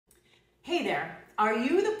Hey there, are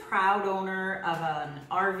you the proud owner of an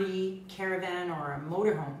RV, caravan, or a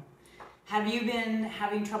motorhome? Have you been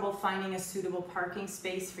having trouble finding a suitable parking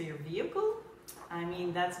space for your vehicle? I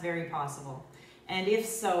mean, that's very possible. And if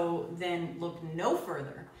so, then look no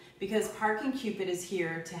further, because Parking Cupid is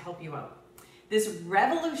here to help you out. This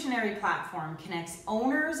revolutionary platform connects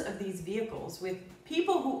owners of these vehicles with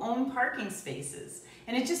people who own parking spaces,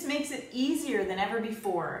 and it just makes it easier than ever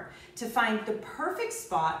before to find the perfect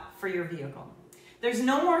spot for your vehicle. There's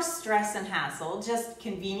no more stress and hassle, just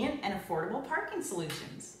convenient and affordable parking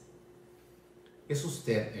solutions. ¿Es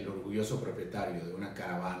usted el orgulloso propietario de una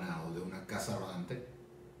caravana o de una casa rodante?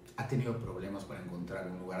 ¿Ha tenido problemas para encontrar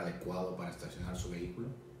un lugar adecuado para estacionar su vehículo?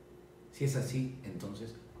 Si es así,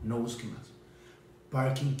 entonces no busque más.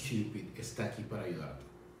 Parking Cupid está aquí para ayudarte.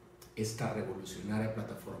 Esta revolucionaria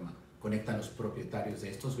plataforma conecta a los propietarios de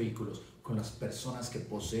estos vehículos con las personas que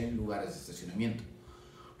poseen lugares de estacionamiento,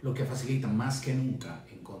 lo que facilita más que nunca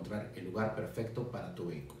encontrar el lugar perfecto para tu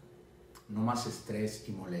vehículo. No más estrés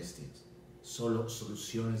y molestias, solo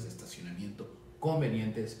soluciones de estacionamiento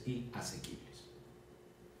convenientes y asequibles.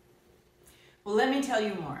 Well, let me tell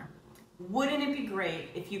you more. Wouldn't it be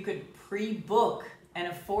great if you could pre-book an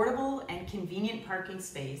affordable and convenient parking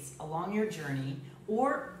space along your journey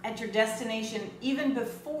or at your destination even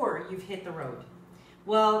before you've hit the road?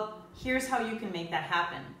 Well, here's how you can make that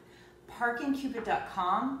happen.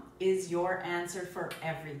 ParkingCupid.com is your answer for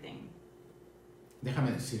everything.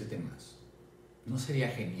 Déjame decirte más. ¿No sería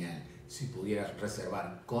genial si pudieras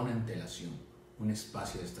reservar con antelación un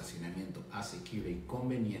espacio de estacionamiento asequible y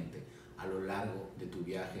conveniente a lo largo de tu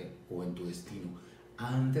viaje o en tu destino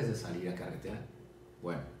antes de salir a carretera?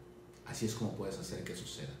 Bueno, así es como puedes hacer que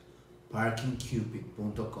suceda.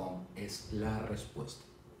 ParkingCupid.com es la respuesta.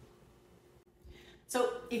 So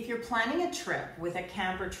if you're planning a trip with a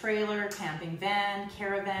camper trailer, camping van,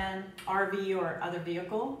 caravan, RV, or other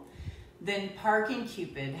vehicle, then Parking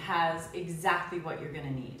Cupid has exactly what you're going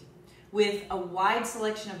to need. With a wide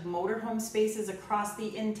selection of motorhome spaces across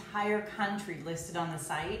the entire country listed on the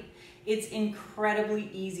site, it's incredibly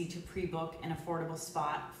easy to pre-book an affordable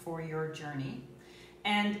spot for your journey.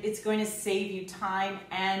 And it's going to save you time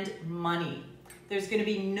and money. There's going to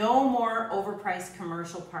be no more overpriced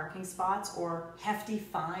commercial parking spots or hefty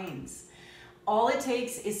fines. All it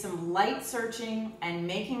takes is some light searching and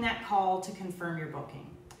making that call to confirm your booking.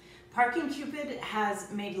 Parking Cupid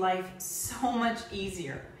has made life so much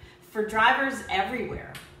easier for drivers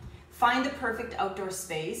everywhere. Find the perfect outdoor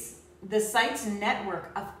space. The site's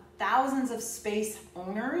network of thousands of space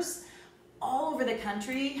owners all over the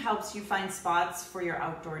country helps you find spots for your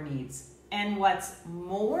outdoor needs. And what's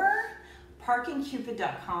more,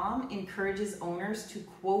 ParkingCupid.com encourages owners to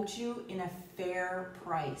quote you in a fair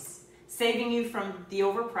price, saving you from the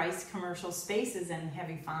overpriced commercial spaces and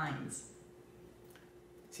heavy fines.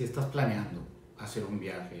 Si estás planeando hacer un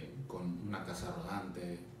viaje con una casa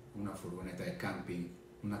rodante, una furgoneta de camping,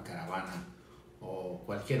 una caravana o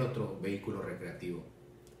cualquier otro vehículo recreativo,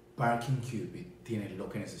 Parking Cupid tiene lo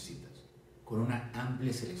que necesitas, con una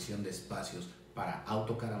amplia selección de espacios para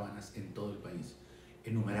autocaravanas en todo el país,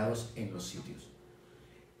 enumerados en los sitios.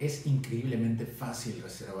 Es increíblemente fácil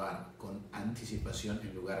reservar con anticipación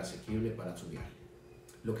el lugar asequible para su viaje,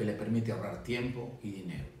 lo que le permite ahorrar tiempo y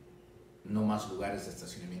dinero. No más lugares de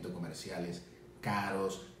estacionamiento comerciales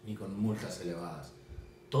caros ni con multas elevadas.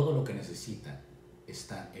 Todo lo que necesita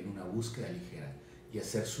está en una búsqueda ligera y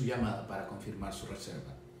hacer su llamada para confirmar su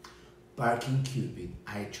reserva. Parking Cupid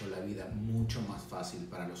ha hecho la vida mucho más fácil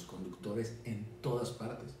para los conductores en todas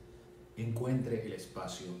partes. Encuentre el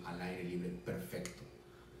espacio al aire libre perfecto.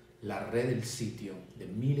 La red del sitio de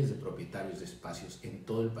miles de propietarios de espacios en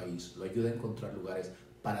todo el país lo ayuda a encontrar lugares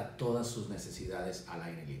para todas sus necesidades al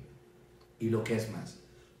aire libre. Y lo que es más,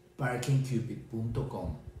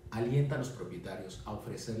 ParkingCupid.com alienta a los propietarios a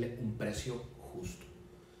ofrecerle un precio justo,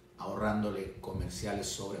 ahorrándole comerciales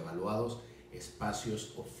sobrevaluados,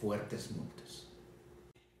 espacios o fuertes multas.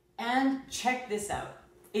 And check this out.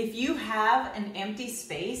 If you have an empty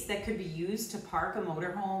space that could be used to park a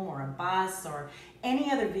motorhome or a bus or any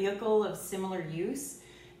other vehicle of similar use,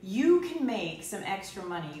 you can make some extra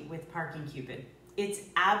money with Parking Cupid. It's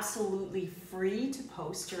absolutely free to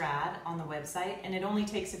post your ad on the website, and it only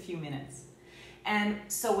takes a few minutes. And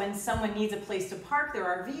so when someone needs a place to park their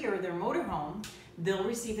RV or their motorhome, they'll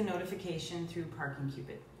receive a notification through Parking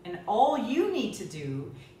Cupid. And all you need to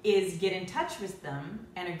do is get in touch with them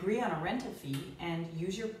and agree on a rental fee and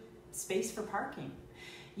use your space for parking.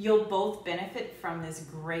 You'll both benefit from this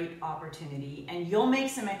great opportunity and you'll make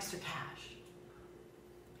some extra cash.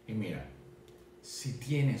 Y mira, si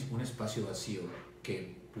tienes un espacio vacío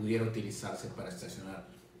que pudiera utilizarse para estacionar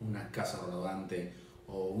una casa rodante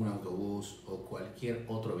o un autobús o cualquier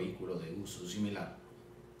otro vehículo de uso similar,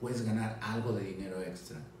 puedes ganar algo de dinero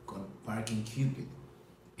extra con Parking Cupid.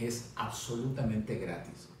 Es absolutamente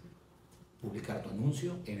gratis publicar tu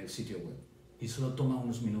anuncio en el sitio web y solo toma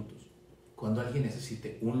unos minutos. Cuando alguien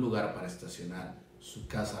necesite un lugar para estacionar su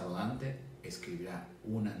casa rodante, escribirá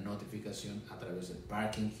una notificación a través del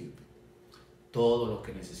Parking Cupid. Todo lo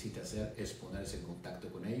que necesita hacer es ponerse en contacto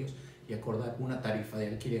con ellos y acordar una tarifa de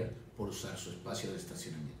alquiler por usar su espacio de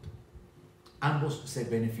estacionamiento. Ambos se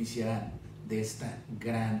beneficiarán de esta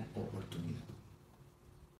gran oportunidad.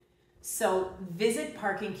 So visit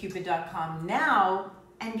parkingcupid.com now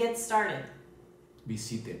and get started.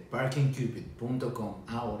 Visite parkingcupid.com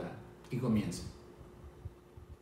ahora y comience.